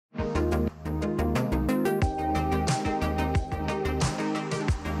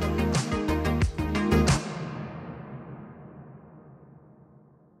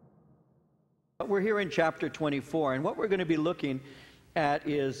We're here in chapter 24, and what we're going to be looking at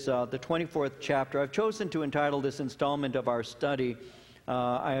is the 24th chapter. I've chosen to entitle this installment of our study,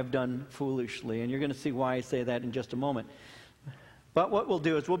 I Have Done Foolishly, and you're going to see why I say that in just a moment. But what we'll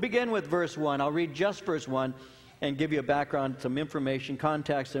do is we'll begin with verse 1. I'll read just verse 1 and give you a background, some information,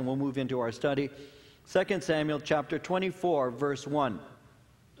 context, and we'll move into our study. 2 Samuel chapter 24, verse 1.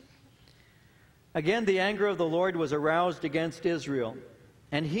 Again, the anger of the Lord was aroused against Israel,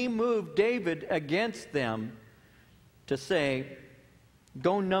 and he moved David against them to say,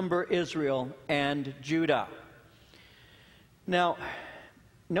 "Go number Israel and Judah." Now,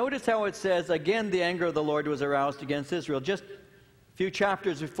 notice how it says, again, the anger of the Lord was aroused against Israel. Just a few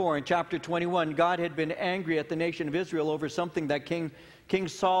chapters before, in chapter 21, God had been angry at the nation of Israel over something that King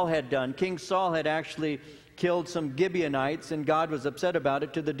Saul had done. King Saul had actually killed some Gibeonites, and God was upset about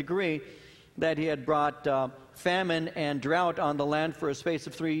it to the degree that he had brought famine and drought on the land for a space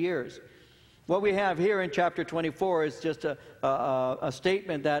of 3 years. What we have here in chapter 24 is just a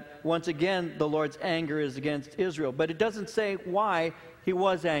statement that, once again, the Lord's anger is against Israel. But it doesn't say why he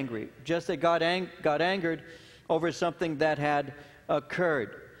was angry, just that God got angered over something that had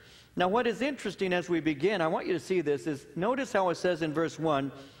occurred. Now, what is interesting as we begin, I want you to see this, is notice how it says in verse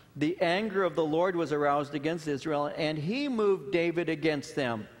 1, the anger of the Lord was aroused against Israel, and he moved David against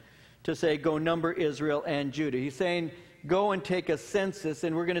them to say, go number Israel and Judah. He's saying, go and take a census,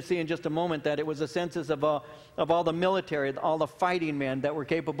 and we're going to see in just a moment that it was a census of all the military, all the fighting men that were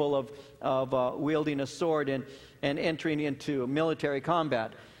capable of wielding a sword and entering into military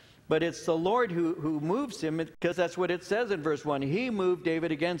combat. But it's the Lord who moves him, because that's what it says in verse 1. He moved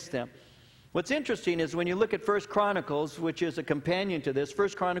David against them. What's interesting is when you look at 1 Chronicles, which is a companion to this, 1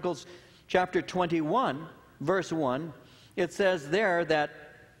 Chronicles chapter 21, verse 1, it says there that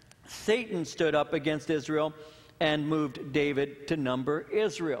Satan stood up against Israel and moved David to number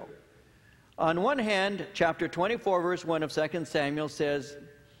Israel. On one hand, chapter 24, verse 1 of 2 Samuel says,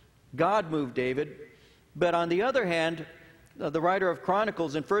 God moved David. But on the other hand, the writer of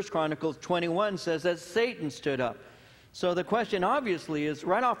Chronicles in 1 Chronicles 21 says that Satan stood up. So the question obviously is,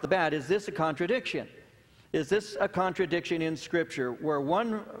 right off the bat, is this a contradiction? Is this a contradiction in Scripture where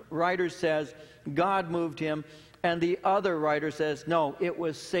one writer says God moved him and the other writer says, no, it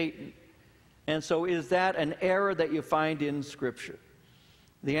was Satan? And so is that an error that you find in Scripture?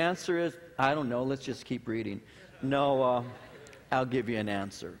 The answer is, I don't know, let's just keep reading. No, I'll give you an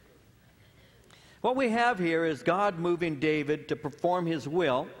answer. What we have here is God moving David to perform his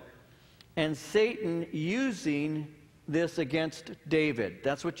will, and Satan using this against David.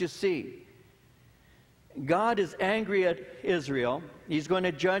 That's what you see. God is angry at Israel. He's going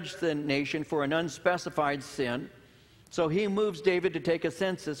to judge the nation for an unspecified sin. So he moves David to take a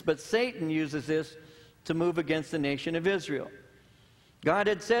census, but Satan uses this to move against the nation of Israel. God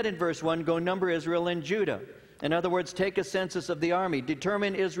had said in verse 1, go number Israel and Judah. In other words, take a census of the army.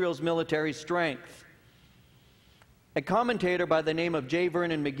 Determine Israel's military strength. A commentator by the name of J.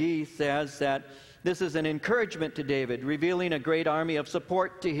 Vernon McGee says that this is an encouragement to David, revealing a great army of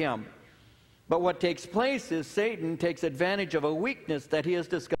support to him. But what takes place is Satan takes advantage of a weakness that he has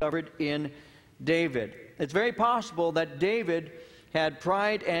discovered in David. It's very possible that David had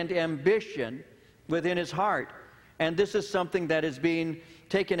pride and ambition within his heart, and this is something that is being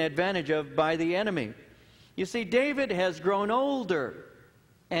taken advantage of by the enemy. You see, David has grown older,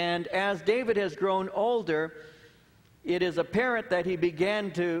 and as David has grown older, it is apparent that he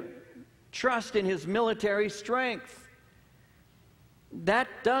began to trust in his military strength. That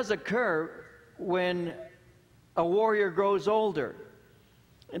does occur when a warrior grows older.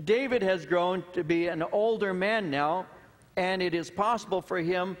 David has grown to be an older man now, and it is possible for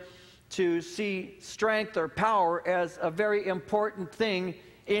him to see strength or power as a very important thing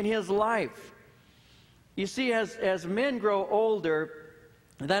in his life. You see, as men grow older,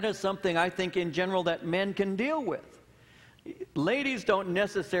 that is something I think in general that men can deal with. Ladies don't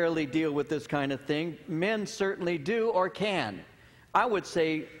necessarily deal with this kind of thing. Men certainly do or can. I would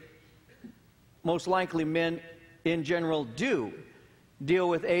say most likely men in general do deal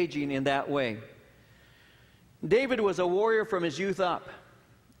with aging in that way. David was a warrior from his youth up.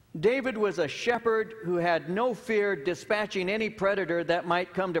 David was a shepherd who had no fear dispatching any predator that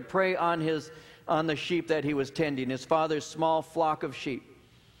might come to prey on the sheep that he was tending, his father's small flock of sheep.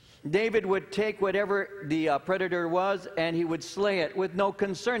 David would take whatever the predator was and he would slay it with no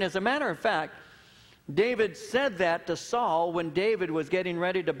concern. As a matter of fact, David said that to Saul when David was getting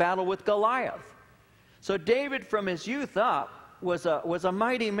ready to battle with Goliath. So David from his youth up was a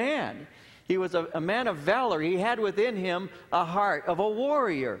mighty man. He was a man of valor. He had within him a heart of a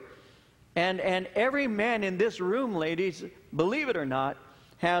warrior. And every man in this room, ladies, believe it or not,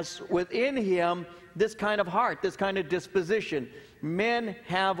 has within him this kind of heart, this kind of disposition. Men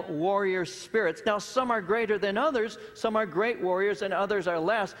have warrior spirits. Now, some are greater than others. Some are great warriors and others are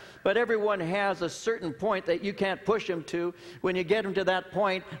less. But everyone has a certain point that you can't push them to. When you get them to that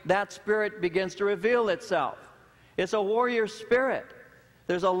point, that spirit begins to reveal itself. It's a warrior spirit.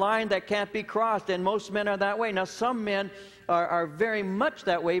 There's a line that can't be crossed, and most men are that way. Now, some men are very much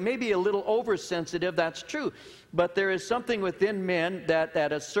that way, maybe a little oversensitive, that's true. But there is something within men that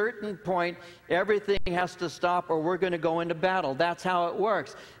at a certain point, everything has to stop or we're going to go into battle. That's how it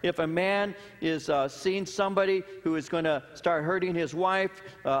works. If a man is seeing somebody who is going to start hurting his wife,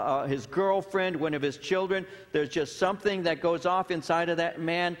 his girlfriend, one of his children, there's just something that goes off inside of that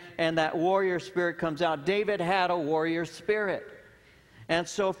man, and that warrior spirit comes out. David had a warrior spirit. And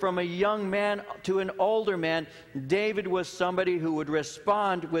so from a young man to an older man, David was somebody who would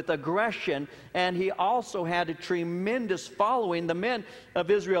respond with aggression, and he also had a tremendous following. The men of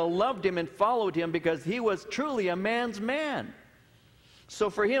Israel loved him and followed him because he was truly a man's man. So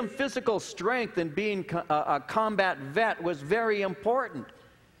for him, physical strength and being a combat vet was very important.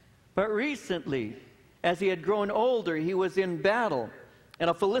 But recently, as he had grown older, he was in battle, and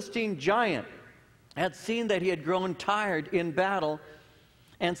a Philistine giant had seen that he had grown tired in battle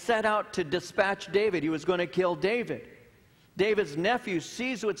and set out to dispatch David. He was going to kill David. David's nephew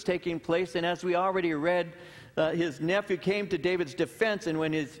sees what's taking place, and as we already read, his nephew came to David's defense, and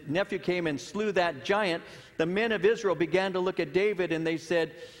when his nephew came and slew that giant, the men of Israel began to look at David, and they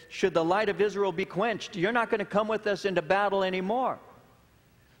said, "Should the light of Israel be quenched, you're not going to come with us into battle anymore."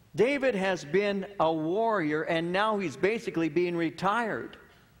 David has been a warrior, and now he's basically being retired.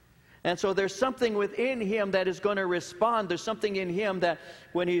 And so there's something within him that is going to respond. There's something in him that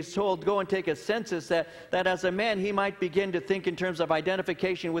when he's told, go and take a census, that as a man he might begin to think in terms of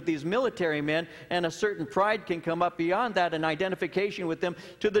identification with these military men, and a certain pride can come up beyond that, an identification with them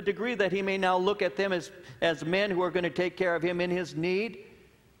to the degree that he may now look at them as men who are going to take care of him in his need.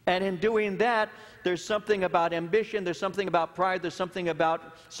 And in doing that, there's something about ambition, there's something about pride, there's something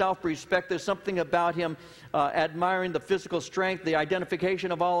about self-respect, there's something about him admiring the physical strength, the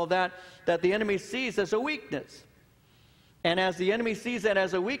identification of all of that, that the enemy sees as a weakness. And as the enemy sees that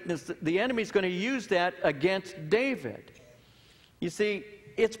as a weakness, the enemy's going to use that against David. You see,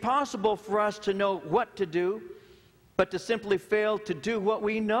 it's possible for us to know what to do, but to simply fail to do what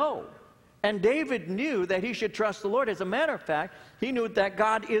we know. And David knew that he should trust the Lord. As a matter of fact, he knew that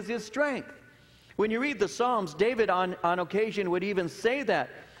God is his strength. When you read the Psalms, David on occasion would even say that.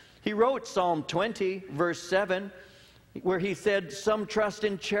 He wrote Psalm 20, verse 7, where he said, "Some trust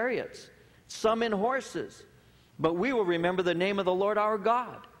in chariots, some in horses, but we will remember the name of the Lord our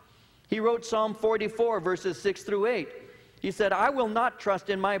God." He wrote Psalm 44, verses 6 through 8. He said, "I will not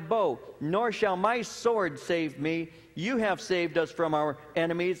trust in my bow, nor shall my sword save me. You have saved us from our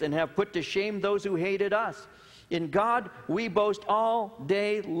enemies and have put to shame those who hated us. In God we boast all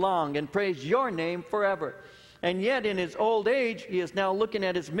day long and praise your name forever." And yet in his old age, he is now looking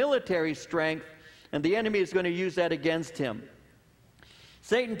at his military strength, and the enemy is going to use that against him.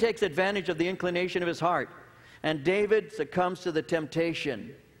 Satan takes advantage of the inclination of his heart, and David succumbs to the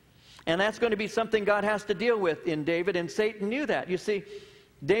temptation. And that's going to be something God has to deal with in David, and Satan knew that. You see,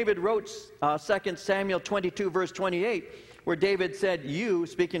 David wrote 2 Samuel 22, verse 28, where David said, "You,"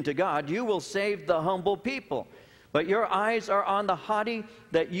 speaking to God, "you will save the humble people, but your eyes are on the haughty,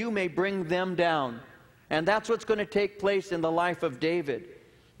 that you may bring them down." And that's what's going to take place in the life of David.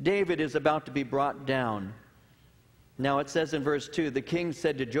 David is about to be brought down. Now it says in verse 2, the king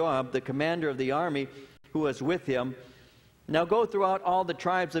said to Joab, the commander of the army who was with him, "Now go throughout all the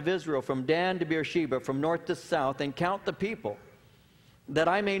tribes of Israel, from Dan to Beersheba, from north to south, and count the people, that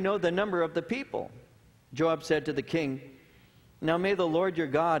I may know the number of the people." Joab said to the king, "Now may the Lord your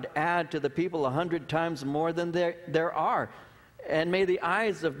God add to the people 100 times more than there are, and may the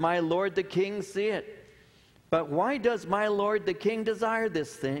eyes of my lord the king see it. But why does my lord the king desire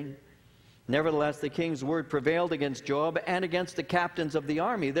this thing?" Nevertheless, the king's word prevailed against Joab and against the captains of the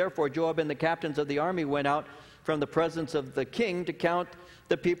army. Therefore Joab and the captains of the army went out from the presence of the king to count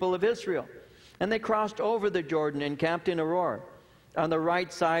the people of Israel. And they crossed over the Jordan and camped in Aroer, on the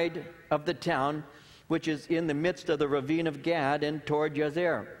right side of the town, which is in the midst of the ravine of Gad, and toward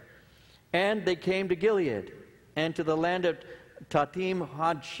Jazer. And they came to Gilead, and to the land of Tatim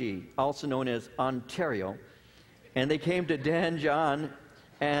Hodshi, also known as Ontario. And they came to Dan-Jan,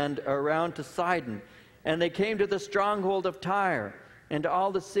 and around to Sidon. And they came to the stronghold of Tyre, and to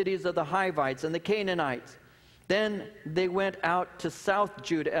all the cities of the Hivites and the Canaanites. Then they went out to South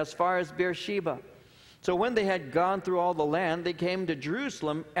Judah as far as Beersheba. So when they had gone through all the land, they came to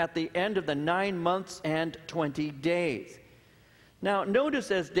Jerusalem at the end of the 9 months and 20 days. Now,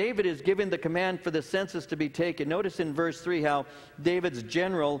 notice as David is giving the command for the census to be taken, notice in verse 3 how David's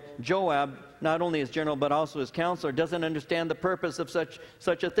general, Joab, not only his general but also his counselor, doesn't understand the purpose of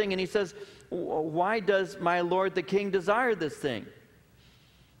such a thing. And he says, why does my lord the king desire this thing?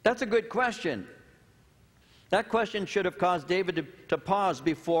 That's a good question. That question should have caused David to pause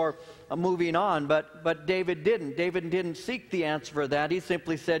before moving on, but David didn't. David didn't seek the answer for that. He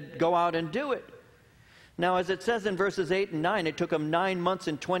simply said, go out and do it. Now, as it says in verses 8 and 9, it took them 9 months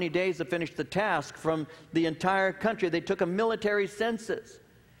and 20 days to finish the task from the entire country. They took a military census.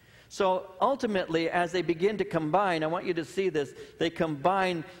 So ultimately, as they begin to combine, I want you to see this, they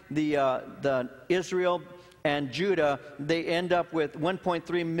combine the Israel and Judah. They end up with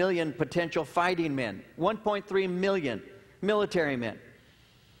 1.3 million potential fighting men, 1.3 million military men.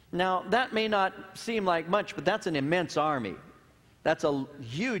 Now, that may not seem like much, but that's an immense army. That's a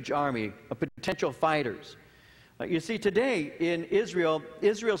huge army of potential fighters. You see, today in Israel,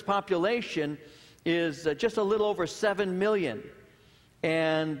 Israel's population is just a little over 7 million.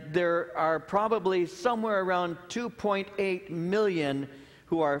 And there are probably somewhere around 2.8 million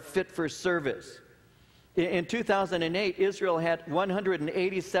who are fit for service. In 2008, Israel had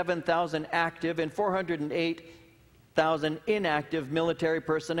 187,000 active and 408,000 inactive military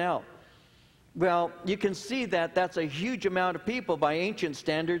personnel. Well, you can see that that's a huge amount of people by ancient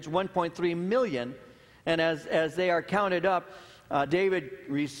standards, 1.3 million. And as they are counted up, David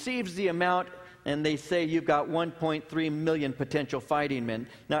receives the amount, and they say you've got 1.3 million potential fighting men.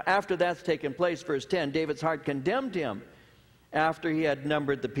 Now, after that's taken place, verse 10, David's heart condemned him after he had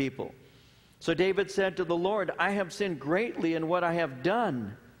numbered the people. So David said to the Lord, I have sinned greatly in what I have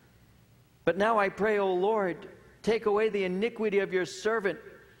done. But now I pray, O Lord, take away the iniquity of your servant,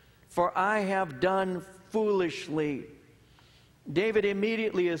 for I have done foolishly. David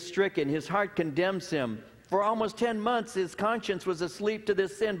immediately is stricken. His heart condemns him. For almost 10 months, his conscience was asleep to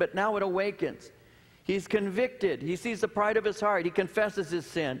this sin, but now it awakens. He's convicted. He sees the pride of his heart. He confesses his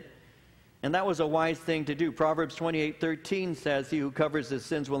sin. And that was a wise thing to do. Proverbs 28:13 says, he who covers his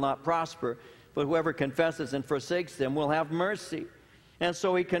sins will not prosper, but whoever confesses and forsakes them will have mercy. And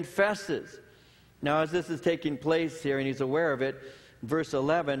so he confesses. Now, as this is taking place here, and he's aware of it, verse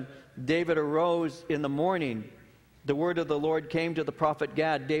 11, David arose in the morning. The word of the Lord came to the prophet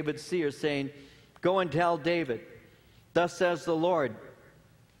Gad, David's seer, saying, go and tell David, thus says the Lord,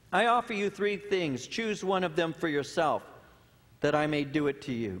 I offer you 3 things. Choose one of them for yourself, that I may do it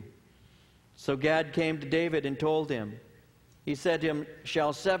to you. So Gad came to David and told him. He said to him,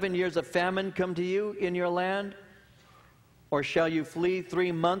 shall 7 years of famine come to you in your land? Or shall you flee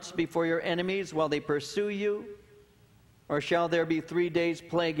 3 months before your enemies while they pursue you? Or shall there be 3 days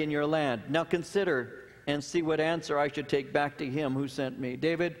plague in your land? Now consider and see what answer I should take back to him who sent me.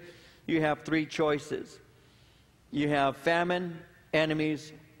 David, you have 3 choices. You have famine,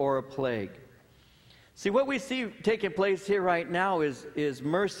 enemies, or a plague. See, what we see taking place here right now is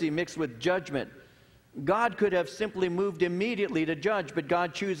mercy mixed with judgment. God could have simply moved immediately to judge, but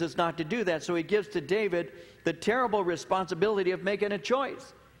God chooses not to do that. So he gives to David the terrible responsibility of making a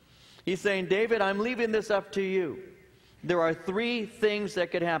choice. He's saying, David, I'm leaving this up to you. There are 3 things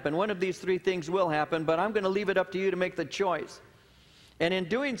that could happen. One of these 3 things will happen, but I'm going to leave it up to you to make the choice. And in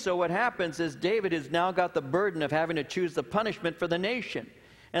doing so, what happens is David has now got the burden of having to choose the punishment for the nation.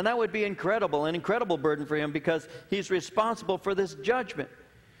 And that would be incredible, an incredible burden for him, because he's responsible for this judgment.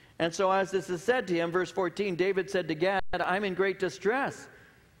 And so as this is said to him, verse 14, David said to Gad, I'm in great distress.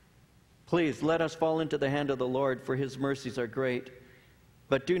 Please let us fall into the hand of the Lord, for his mercies are great.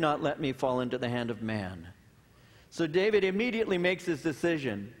 But do not let me fall into the hand of man. So David immediately makes his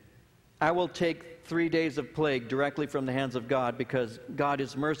decision. I will take 3 days of plague directly from the hands of God, because God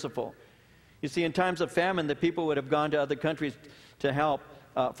is merciful. You see, in times of famine, the people would have gone to other countries to help,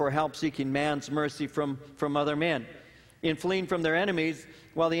 for help seeking man's mercy from other men. In fleeing from their enemies,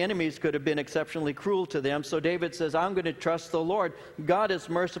 while the enemies could have been exceptionally cruel to them. So David says, I'm going to trust the Lord. God is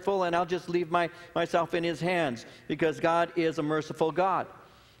merciful, and I'll just leave myself in his hands, because God is a merciful God.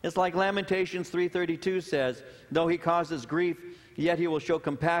 It's like Lamentations 3:32 says, though he causes grief, yet he will show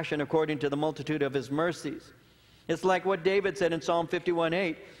compassion according to the multitude of his mercies. It's like what David said in Psalm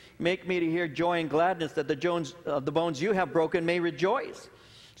 51:8, make me to hear joy and gladness, that the bones you have broken may rejoice.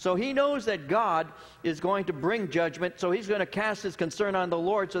 So he knows that God is going to bring judgment, so he's going to cast his concern on the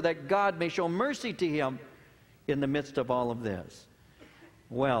Lord so that God may show mercy to him in the midst of all of this.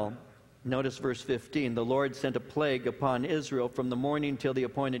 Well, notice verse 15. The Lord sent a plague upon Israel from the morning till the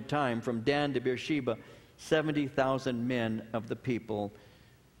appointed time, from Dan to Beersheba. 70,000 men of the people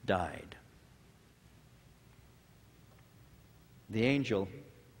died. The angel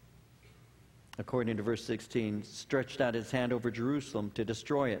according to verse 16, stretched out his hand over Jerusalem to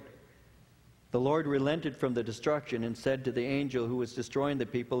destroy it. The Lord relented from the destruction and said to the angel who was destroying the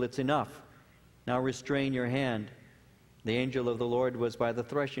people, "It's enough. Now restrain your hand." The angel of the Lord was by the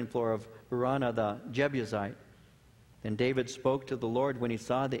threshing floor of Araunah the Jebusite. Then David spoke to the Lord when he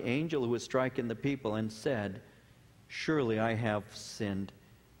saw the angel who was striking the people and said, "Surely I have sinned.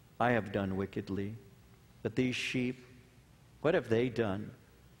 I have done wickedly. But these sheep, what have they done?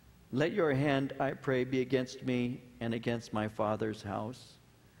 Let your hand, I pray, be against me and against my father's house."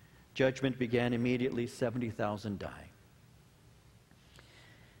 Judgment began immediately, 70,000 dying.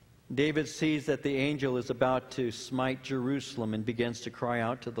 David sees that the angel is about to smite Jerusalem and begins to cry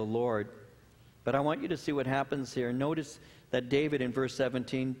out to the Lord. But I want you to see what happens here. Notice that David in verse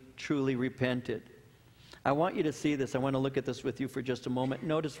 17 truly repented. I want you to see this. I want to look at this with you for just a moment.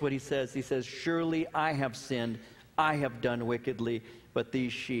 Notice what he says. He says, "Surely I have sinned. I have done wickedly. But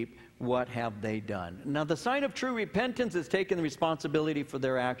these sheep, what have they done?" Now, the sign of true repentance is taking responsibility for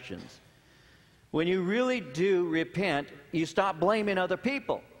their actions. When you really do repent, you stop blaming other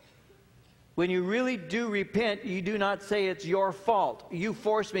people. When you really do repent, you do not say it's your fault. You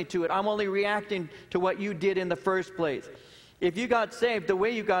forced me to it. I'm only reacting to what you did in the first place. If you got saved, the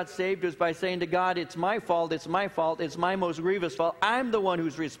way you got saved was by saying to God, "It's my fault, it's my fault, it's my most grievous fault. I'm the one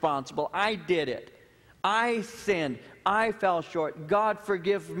who's responsible. I did it. I sinned. I fell short. God,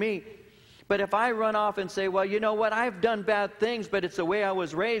 forgive me." But if I run off and say, "Well, you know what, I've done bad things, but it's the way I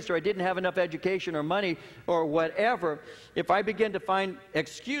was raised, or I didn't have enough education or money or whatever," if I begin to find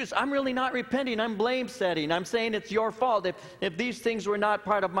excuse, I'm really not repenting. I'm blame setting. I'm saying it's your fault. If these things were not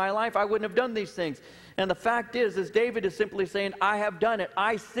part of my life, I wouldn't have done these things. And the fact is David is simply saying, "I have done it.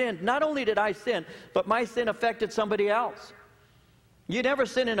 I sinned. Not only did I sin, but my sin affected somebody else." You never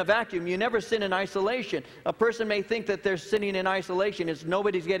sin in a vacuum. You never sin in isolation. A person may think that they're sinning in isolation. It's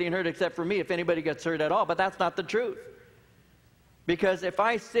nobody's getting hurt except for me, if anybody gets hurt at all. But that's not the truth. Because if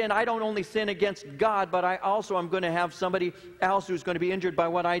I sin, I don't only sin against God, but I also am going to have somebody else who's going to be injured by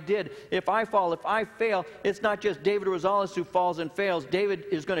what I did. If I fall, if I fail, it's not just David Rosales who falls and fails. David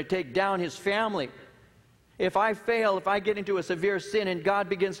is going to take down his family. If I fail, if I get into a severe sin and God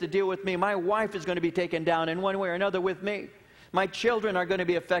begins to deal with me, my wife is going to be taken down in one way or another with me. My children are going to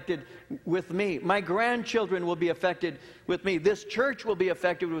be affected with me. My grandchildren will be affected with me. This church will be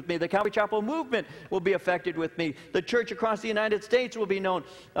affected with me. The Calvary Chapel movement will be affected with me. The church across the United States will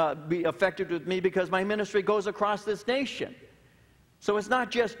be affected with me, because my ministry goes across this nation. So it's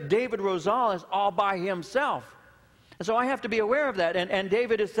not just David Rosales all by himself. And so I have to be aware of that. And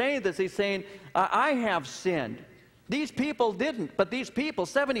David is saying this. He's saying, I have sinned. These people didn't. But these people,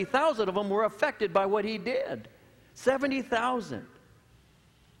 70,000 of them, were affected by what he did. 70,000.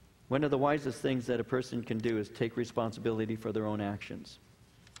 One of the wisest things that a person can do is take responsibility for their own actions.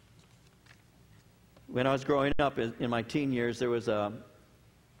 When I was growing up in my teen years, there was a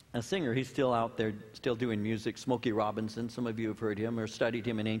singer. He's still out there, still doing music, Smokey Robinson. Some of you have heard him or studied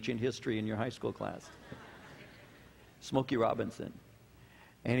him in ancient history in your high school class. Smokey Robinson.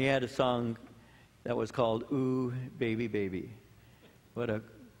 And he had a song that was called "Ooh, Baby, Baby." What a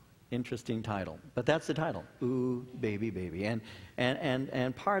interesting title, but that's the title, "Ooh, Baby, Baby."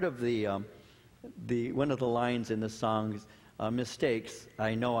 And part of the one of the lines in the song is, "Mistakes,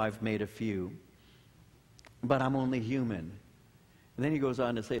 I know I've made a few, but I'm only human." And then he goes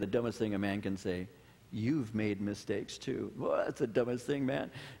on to say the dumbest thing a man can say: "You've made mistakes too." Well, that's the dumbest thing,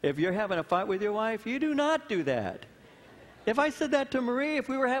 man. If you're having a fight with your wife, you do not do that. If I said that to Marie, if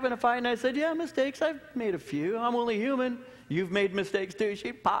we were having a fight and I said, "Yeah, mistakes, I've made a few, I'm only human," "You've made mistakes too,"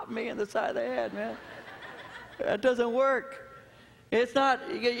 she'd pop me in the side of the head, man. That doesn't work. It's not,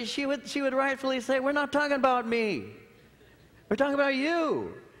 she would rightfully say, "We're not talking about me. We're talking about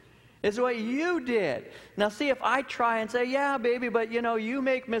you. It's what you did." Now see, if I try and say, "Yeah, baby, but you know, you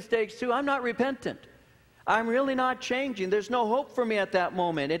make mistakes too," I'm not repentant. I'm really not changing. There's no hope for me at that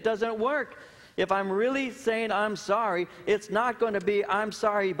moment. It doesn't work. If I'm really saying I'm sorry, it's not going to be, "I'm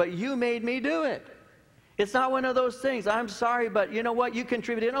sorry, but you made me do it." It's not one of those things. "I'm sorry, but you know what? You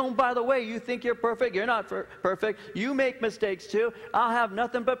contributed. Oh, by the way, you think you're perfect. You're not perfect. You make mistakes too. I'll have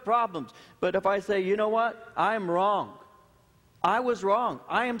nothing but problems." But if I say, "You know what? I'm wrong. I was wrong.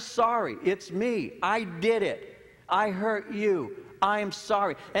 I am sorry. It's me. I did it. I hurt you. I am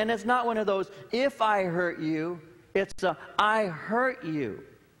sorry." And it's not one of those, "If I hurt you," it's a, "I hurt you."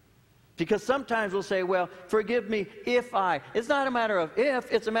 Because sometimes we'll say, "Well, forgive me if I." It's not a matter of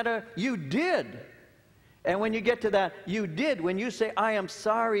if, it's a matter of you did. And when you get to that, you did, when you say, "I am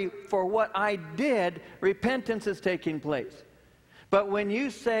sorry for what I did," repentance is taking place. But when you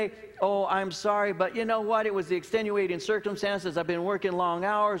say, oh, I'm sorry, but you know what? It was the extenuating circumstances. I've been working long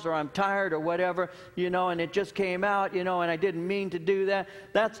hours, or I'm tired, or whatever, and it just came out, and I didn't mean to do that.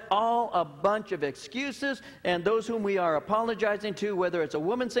 That's all a bunch of excuses. And those whom we are apologizing to, whether it's a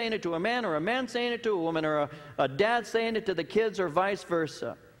woman saying it to a man, or a man saying it to a woman, or a dad saying it to the kids, or vice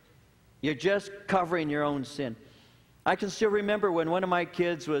versa, you're just covering your own sin. I can still remember when one of my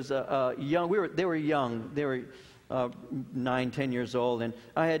kids was young. They were young. They were 9, 10 years old, and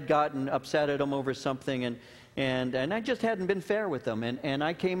I had gotten upset at them over something, and I just hadn't been fair with them. And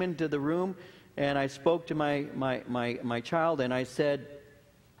I came into the room, and I spoke to my child, and I said,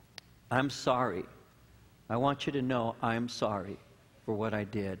 I'm sorry. I want you to know I'm sorry for what I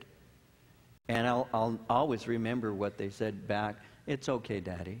did. And I'll always remember what they said back. It's okay,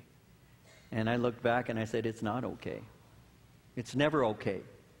 Daddy. And I looked back and I said, it's not okay. It's never okay.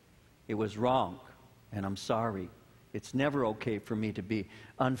 It was wrong, and I'm sorry. It's never okay for me to be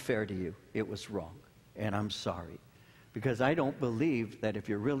unfair to you. It was wrong, and I'm sorry. Because I don't believe that if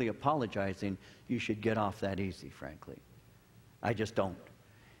you're really apologizing, you should get off that easy, frankly. I just don't.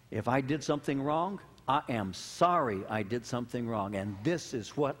 If I did something wrong, I am sorry I did something wrong, and this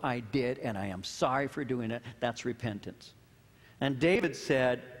is what I did, and I am sorry for doing it. That's repentance. And David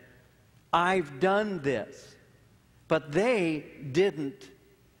said, I've done this, but they didn't.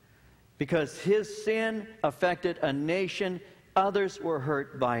 Because his sin affected a nation, others were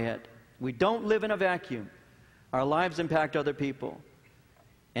hurt by it. We don't live in a vacuum. Our lives impact other people.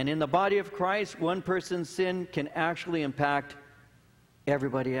 And in the body of Christ, one person's sin can actually impact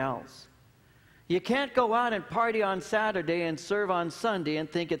everybody else. You can't go out and party on Saturday and serve on Sunday and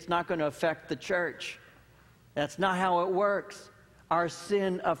think it's not going to affect the church. That's not how it works. Our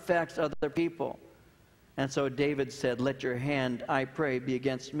sin affects other people. And so David said, let your hand, I pray, be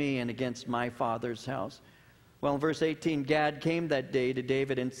against me and against my father's house. Well, in verse 18, Gad came that day to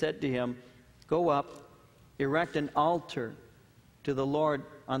David and said to him, go up, erect an altar to the Lord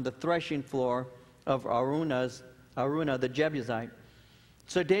on the threshing floor of Araunah the Jebusite.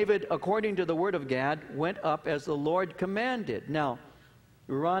 So David, according to the word of Gad, went up as the Lord commanded. Now,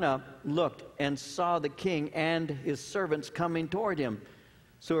 Araunah looked and saw the king and his servants coming toward him.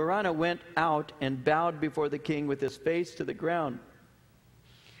 So Araunah went out and bowed before the king with his face to the ground.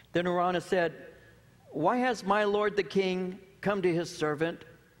 Then Araunah said, why has my lord the king come to his servant?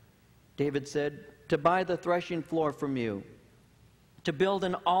 David said, to buy the threshing floor from you, to build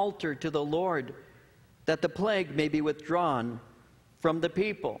an altar to the Lord, that the plague may be withdrawn from the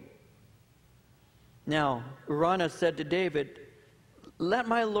people. Now Araunah said to David, let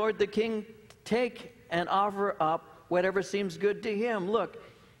my lord the king take and offer up whatever seems good to him. Look,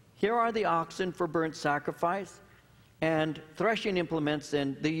 here are the oxen for burnt sacrifice, and threshing implements,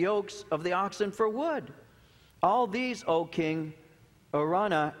 and the yokes of the oxen for wood. All these, O king,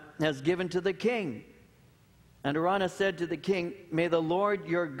 Araunah has given to the king. And Araunah said to the king, may the Lord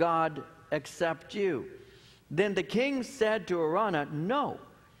your God accept you. Then the king said to Araunah, no,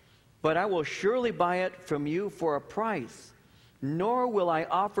 but I will surely buy it from you for a price, nor will I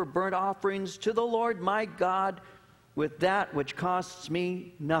offer burnt offerings to the Lord my God with that which costs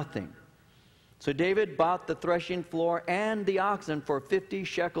me nothing. So David bought the threshing floor and the oxen for 50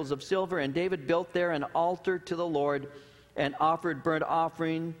 shekels of silver, and David built there an altar to the Lord and offered burnt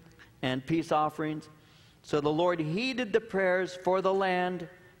offering and peace offerings. So the Lord heeded the prayers for the land,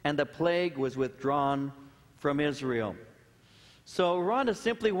 and the plague was withdrawn from Israel. So Araunah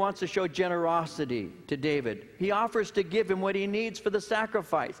simply wants to show generosity to David. He offers to give him what he needs for the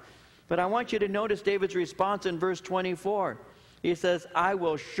sacrifice. But I want you to notice David's response in verse 24. He says, I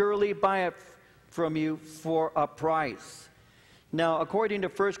will surely buy it from you for a price. Now, according to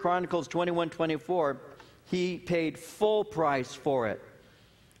 1 Chronicles 21:24, he paid full price for it.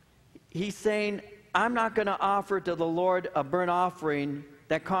 He's saying, I'm not going to offer to the Lord a burnt offering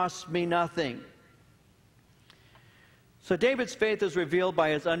that costs me nothing. So David's faith is revealed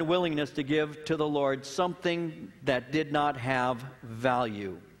by his unwillingness to give to the Lord something that did not have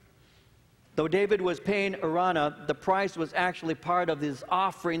value. Though David was paying Araunah, the price was actually part of his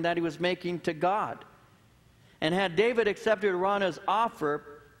offering that he was making to God. And had David accepted Araunah's offer,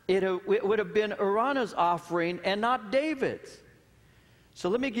 it would have been Araunah's offering and not David's. So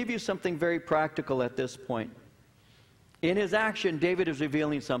let me give you something very practical at this point. In his action, David is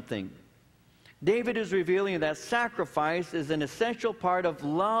revealing something. David is revealing that sacrifice is an essential part of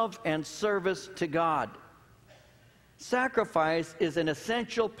love and service to God. Sacrifice is an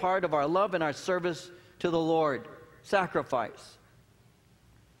essential part of our love and our service to the Lord. Sacrifice.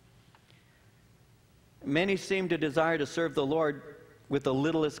 Many seem to desire to serve the Lord with the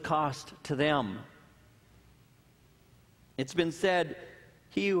littlest cost to them. It's been said,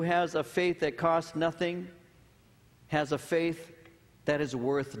 he who has a faith that costs nothing has a faith that is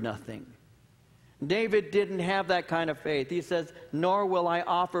worth nothing. David didn't have that kind of faith. He says, nor will I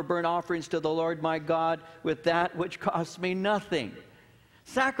offer burnt offerings to the Lord my God with that which costs me nothing.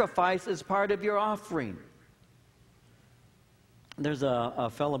 Sacrifice is part of your offering. There's a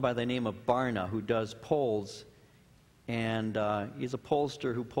fellow by the name of Barna who does polls, and he's a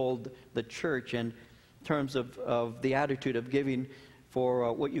pollster who polled the church in terms of the attitude of giving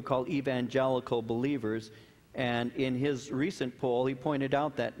for what you call evangelical believers. And in his recent poll, he pointed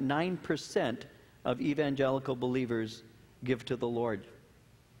out that 9% of evangelical believers give to the Lord.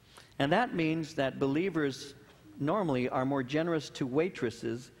 And that means that believers normally are more generous to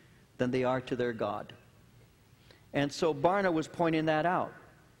waitresses than they are to their God. And so Barna was pointing that out.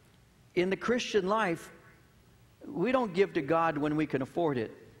 In the Christian life, we don't give to God when we can afford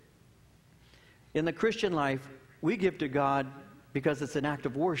it. In the Christian life, we give to God because it's an act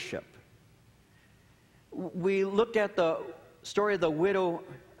of worship. We looked at the story of the widow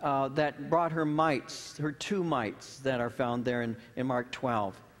that brought her mites, her 2 mites that are found there in Mark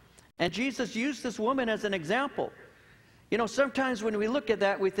 12. And Jesus used this woman as an example. You know, sometimes when we look at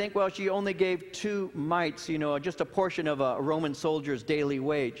that, we think, well, she only gave 2 mites, you know, just a portion of a Roman soldier's daily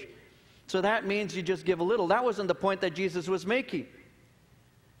wage. So that means you just give a little. That wasn't the point that Jesus was making.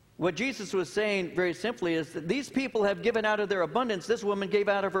 What Jesus was saying very simply is that these people have given out of their abundance. This woman gave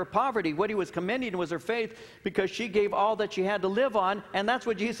out of her poverty. What he was commending was her faith, because she gave all that she had to live on, and that's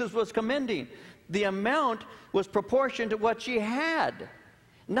what Jesus was commending. The amount was proportioned to what she had.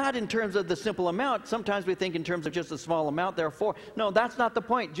 Not in terms of the simple amount. Sometimes we think in terms of just a small amount, therefore. No, that's not the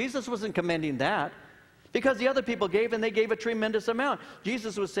point. Jesus wasn't commending that, because the other people gave, and they gave a tremendous amount.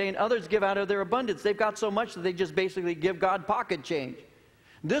 Jesus was saying others give out of their abundance. They've got so much that they just basically give God pocket change.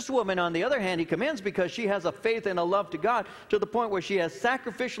 This woman, on the other hand, he commends because she has a faith and a love to God to the point where she has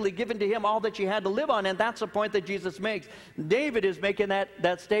sacrificially given to him all that she had to live on, and that's the point that Jesus makes. David is making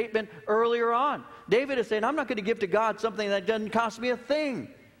that statement earlier on. David is saying, I'm not going to give to God something that doesn't cost me a thing.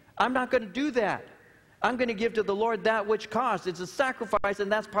 I'm not going to do that. I'm going to give to the Lord that which costs. It's a sacrifice,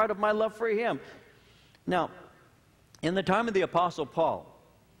 and that's part of my love for him. Now, in the time of the Apostle Paul,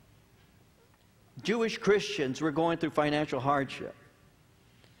 Jewish Christians were going through financial hardship.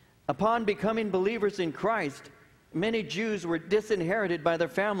 Upon becoming believers in Christ, many Jews were disinherited by their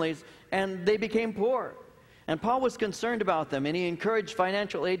families, and they became poor. And Paul was concerned about them, and he encouraged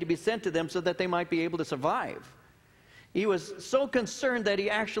financial aid to be sent to them so that they might be able to survive. He was so concerned that he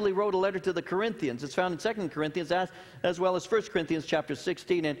actually wrote a letter to the Corinthians. It's found in 2 Corinthians as well as 1 Corinthians chapter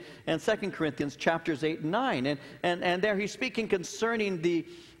 16 and 2 Corinthians chapters 8 and 9. And there he's speaking concerning the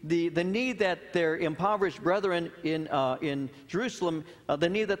need that their impoverished brethren in Jerusalem, the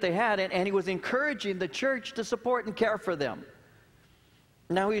need that they had, and he was encouraging the church to support and care for them.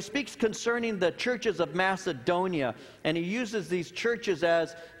 Now he speaks concerning the churches of Macedonia, and he uses these churches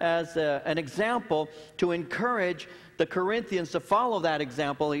as an example to encourage the Corinthians to follow that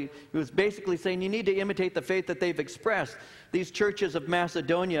example. He was basically saying you need to imitate the faith that they've expressed. These churches of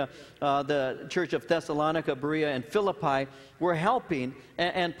Macedonia, the church of Thessalonica, Berea, and Philippi were helping,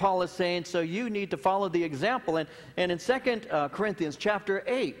 and Paul is saying, so you need to follow the example. And in 2 Corinthians chapter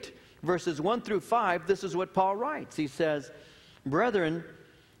 8, verses 1 through 5, this is what Paul writes. He says, "Brethren,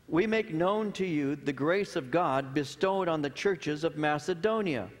 we make known to you the grace of God bestowed on the churches of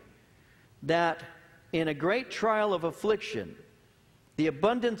Macedonia, that in a great trial of affliction, the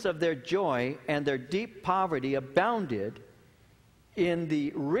abundance of their joy and their deep poverty abounded in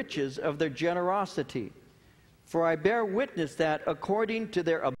the riches of their generosity. For I bear witness that according to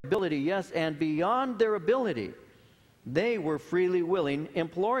their ability, yes, and beyond their ability, they were freely willing,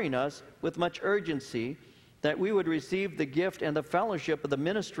 imploring us with much urgency that we would receive the gift and the fellowship of the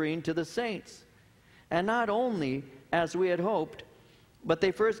ministering to the saints. And not only as we had hoped, but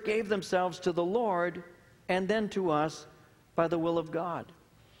they first gave themselves to the Lord and then to us by the will of God."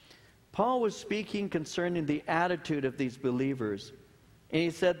 Paul was speaking concerning the attitude of these believers. And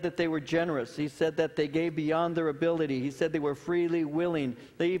he said that they were generous. He said that they gave beyond their ability. He said they were freely willing.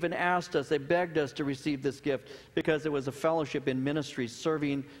 They even asked us, they begged us to receive this gift because it was a fellowship in ministry,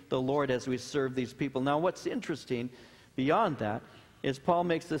 serving the Lord as we serve these people. Now what's interesting beyond that is Paul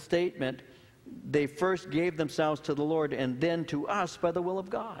makes the statement, they first gave themselves to the Lord and then to us by the will of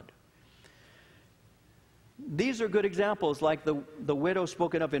God. These are good examples, like the widow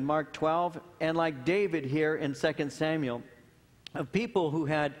spoken of in Mark 12 and like David here in 2 Samuel, of people who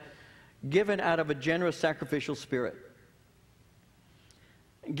had given out of a generous sacrificial spirit.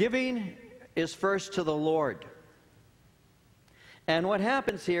 Giving is first to the Lord. And what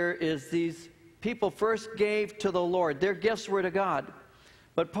happens here is these People first gave to the Lord. Their gifts were to God.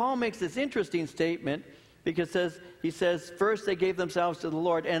 But Paul makes this interesting statement because he says, first they gave themselves to the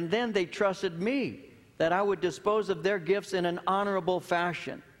Lord, and then they trusted me that I would dispose of their gifts in an honorable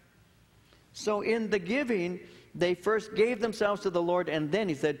fashion. So in the giving, they first gave themselves to the Lord, and then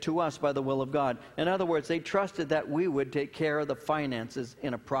he said, to us by the will of God. In other words, they trusted that we would take care of the finances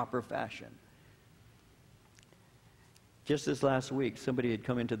in a proper fashion. Just this last week, somebody had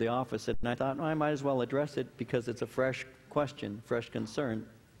come into the office, and I thought, well, I might as well address it because it's a fresh question, fresh concern.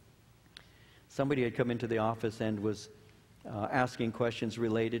 Somebody had come into the office and was asking questions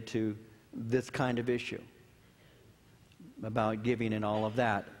related to this kind of issue, about giving and all of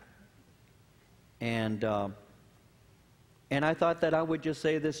that. And I thought that I would just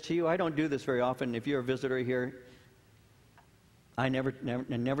say this to you. I don't do this very often. If you're a visitor here, I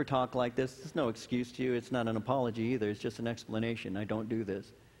never talk like this. There's no excuse to you. It's not an apology either. It's just an explanation. I don't do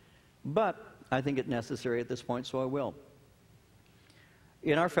this. But I think it's necessary at this point, so I will.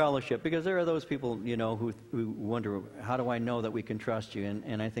 In our fellowship, because there are those people, you know, who wonder, how do I know that we can trust you?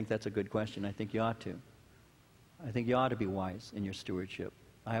 And I think that's a good question. I think you ought to. I think you ought to be wise in your stewardship.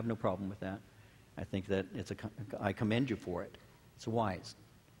 I have no problem with that. I think that I commend you for it. It's wise.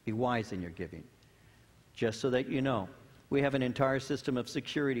 Be wise in your giving. Just so that you know, we have an entire system of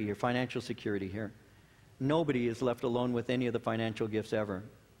security here, financial security here. Nobody is left alone with any of the financial gifts ever.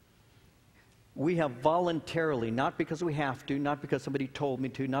 We have voluntarily, not because we have to, not because somebody told me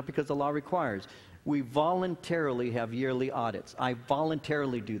to, not because the law requires. We voluntarily have yearly audits. I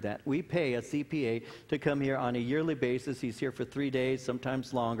voluntarily do that. We pay a CPA to come here on a yearly basis. He's here for 3 days,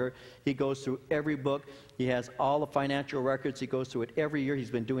 sometimes longer. He goes through every book. He has all the financial records. He goes through it every year. He's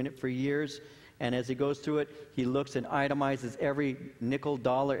been doing it for years. And as he goes through it, he looks and itemizes every nickel,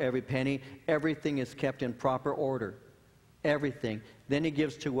 dollar, every penny. Everything is kept in proper order. Everything. Then he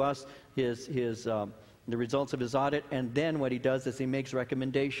gives to us the results of his audit, and then what he does is he makes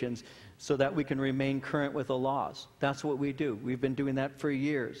recommendations so that we can remain current with the laws. That's what we do. We've been doing that for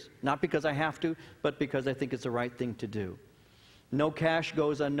years. Not because I have to, but because I think it's the right thing to do. No cash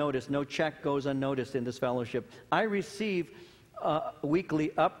goes unnoticed. No check goes unnoticed in this fellowship. I receive weekly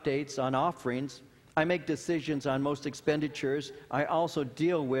updates on offerings. I make decisions on most expenditures. I also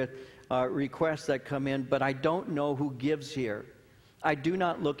deal with requests that come in, but I don't know who gives here. I do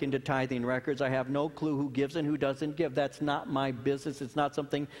not look into tithing records. I have no clue who gives and who doesn't give. That's not my business. It's not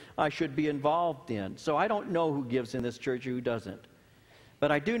something I should be involved in. So I don't know who gives in this church or who doesn't.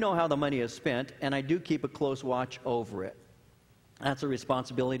 But I do know how the money is spent, and I do keep a close watch over it. That's a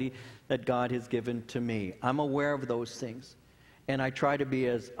responsibility that God has given to me. I'm aware of those things. And I try to be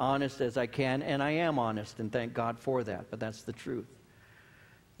as honest as I can, and I am honest, and thank God for that. But that's the truth.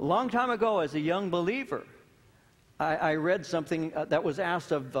 A long time ago, as a young believer, I read something that was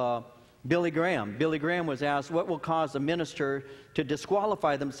asked of Billy Graham. Billy Graham was asked, what will cause a minister to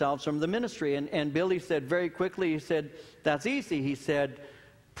disqualify themselves from the ministry? And Billy said very quickly, he said, that's easy. He said,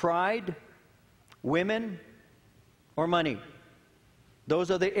 pride, women, or money. Those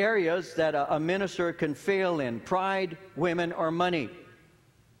are the areas that a minister can fail in. Pride, women, or money.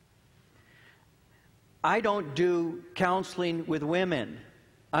 I don't do counseling with women.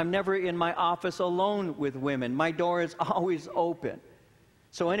 I'm never in my office alone with women. My door is always open.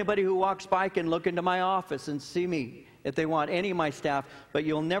 So anybody who walks by can look into my office and see me if they want, any of my staff, but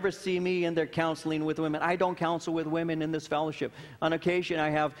you'll never see me in there counseling with women. I don't counsel with women in this fellowship. On occasion,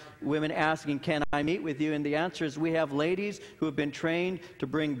 I have women asking, can I meet with you? And the answer is we have ladies who have been trained to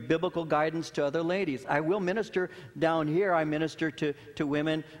bring biblical guidance to other ladies. I will minister down here. I minister to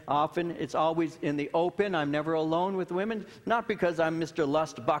women often. It's always in the open. I'm never alone with women, not because I'm Mr.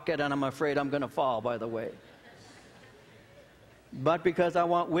 Lust Bucket and I'm afraid I'm going to fall, by the way. But because I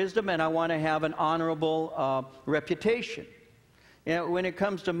want wisdom and I want to have an honorable reputation. You know, when it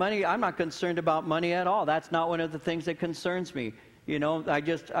comes to money, I'm not concerned about money at all. That's not one of the things that concerns me. You know, I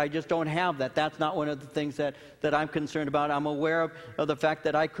just don't have that. That's not one of the things that I'm concerned about. I'm aware of the fact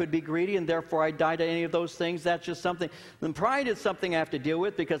that I could be greedy and therefore I die to any of those things. That's just something. And pride is something I have to deal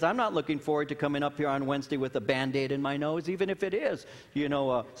with because I'm not looking forward to coming up here on Wednesday with a Band-Aid in my nose, even if it is, you know,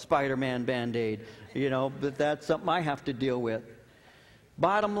 a Spider-Man Band-Aid. You know, but that's something I have to deal with.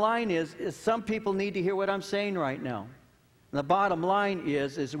 Bottom line is some people need to hear what I'm saying right now. And the bottom line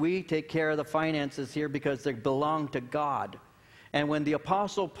is we take care of the finances here because they belong to God. And when the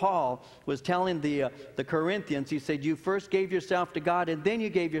Apostle Paul was telling the Corinthians, he said, you first gave yourself to God and then you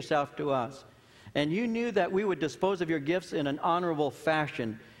gave yourself to us. And you knew that we would dispose of your gifts in an honorable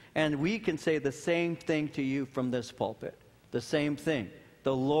fashion. And we can say the same thing to you from this pulpit. The same thing.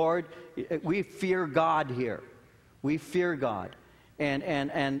 The Lord, we fear God here. We fear God.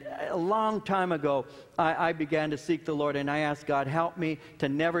 And a long time ago, I began to seek the Lord, and I asked God, help me to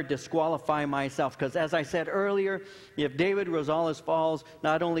never disqualify myself. Because as I said earlier, if David Rosales falls,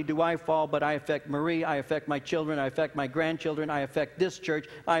 not only do I fall, but I affect Marie, I affect my children, I affect my grandchildren, I affect this church,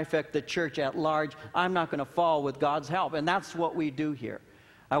 I affect the church at large. I'm not going to fall with God's help. And that's what we do here.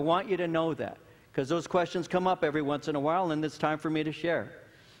 I want you to know that, because those questions come up every once in a while, and it's time for me to share.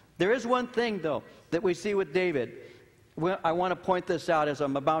 There is one thing, though, that we see with David. I want to point this out as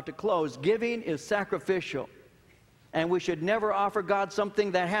I'm about to close. Giving is sacrificial. And we should never offer God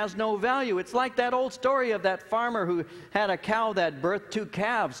something that has no value. It's like that old story of that farmer who had a cow that birthed two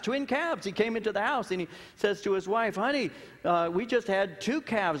calves, twin calves. He came into the house and he says to his wife, honey, we just had two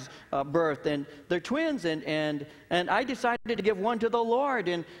calves birthed, and they're twins, and I decided to give one to the Lord.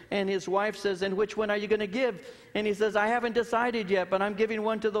 And his wife says, and which one are you going to give? And he says, I haven't decided yet, but I'm giving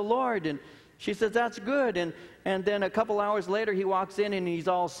one to the Lord. And she says, that's good. And then a couple hours later, he walks in and he's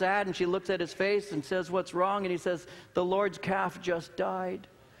all sad, and she looks at his face and says, what's wrong? And he says, the Lord's calf just died.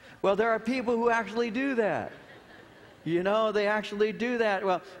 Well, there are people who actually do that. You know, they actually do that.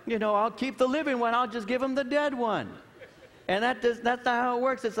 Well, you know, I'll keep the living one. I'll just give him the dead one. And that's not how it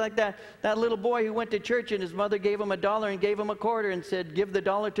works. It's like that little boy who went to church, and his mother gave him $1 and gave him a quarter and said, give the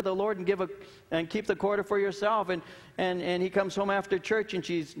 $1 to the Lord and keep the quarter for yourself. And he comes home after church, and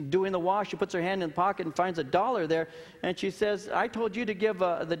she's doing the wash. She puts her hand in the pocket and finds $1 there. And she says, I told you to give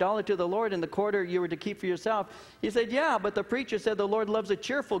the $1 to the Lord, and the quarter you were to keep for yourself. He said, yeah, but the preacher said the Lord loves a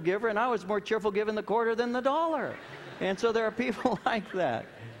cheerful giver, and I was more cheerful giving the quarter than the $1. And so there are people like that.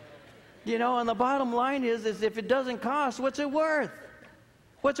 You know, and the bottom line is if it doesn't cost, what's it worth?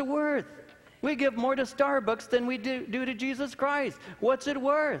 What's it worth? We give more to Starbucks than we do to Jesus Christ. What's it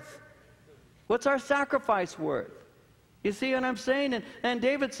worth? What's our sacrifice worth? You see what I'm saying? And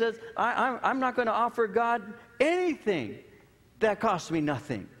David says, I'm not going to offer God anything that costs me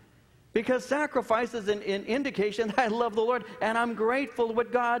nothing. Because sacrifice is an indication that I love the Lord, and I'm grateful to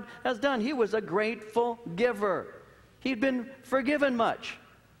what God has done. He was a grateful giver. He'd been forgiven much.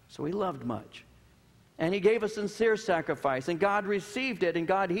 So he loved much. And he gave a sincere sacrifice, and God received it, and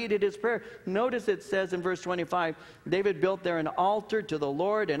God heeded his prayer. Notice it says in verse 25, David built there an altar to the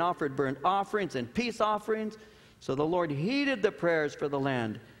Lord and offered burnt offerings and peace offerings. So the Lord heeded the prayers for the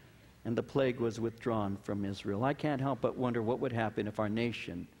land, and the plague was withdrawn from Israel. I can't help but wonder what would happen if our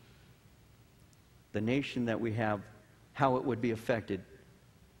nation, the nation that we have, how it would be affected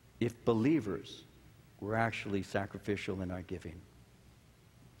if believers were actually sacrificial in our giving.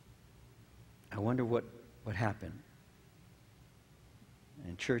 I wonder what would happen.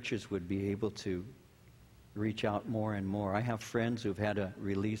 And churches would be able to reach out more and more. I have friends who've had to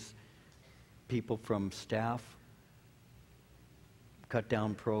release people from staff, cut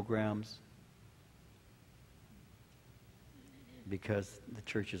down programs, because the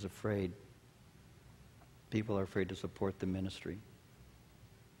church is afraid. People are afraid to support the ministry.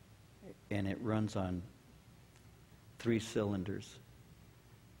 And it runs on 3 cylinders.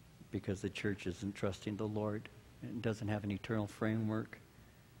 Because the church isn't trusting the Lord and doesn't have an eternal framework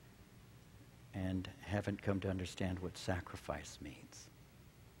and haven't come to understand what sacrifice means.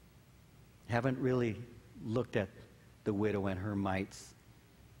 Haven't really looked at the widow and her mites.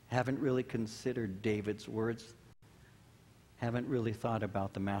 Haven't really considered David's words. Haven't really thought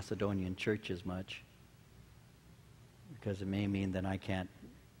about the Macedonian church as much, because it may mean that I can't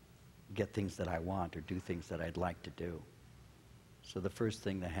get things that I want or do things that I'd like to do. So the first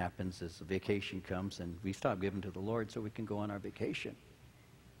thing that happens is a vacation comes, and we stop giving to the Lord so we can go on our vacation.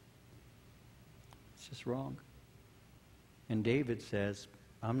 It's just wrong. And David says,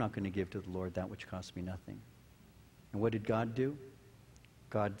 I'm not going to give to the Lord that which costs me nothing. And what did God do?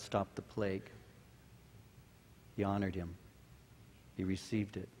 God stopped the plague. He honored him. He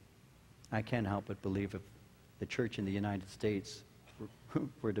received it. I can't help but believe if the church in the United States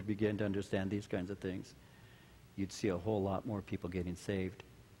were to begin to understand these kinds of things, you'd see a whole lot more people getting saved.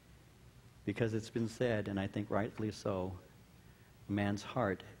 Because it's been said, and I think rightly so, a man's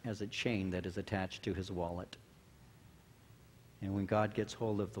heart has a chain that is attached to his wallet. And when God gets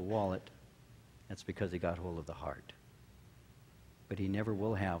hold of the wallet, that's because he got hold of the heart. But he never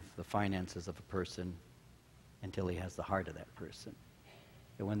will have the finances of a person until he has the heart of that person.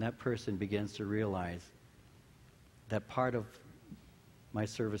 And when that person begins to realize that part of my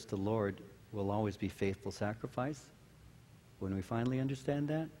service to the Lord will always be faithful sacrifice, when we finally understand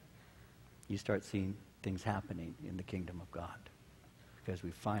that, you start seeing things happening in the kingdom of God, because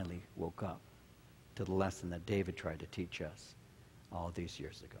we finally woke up to the lesson that David tried to teach us all these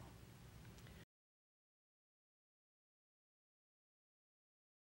years ago.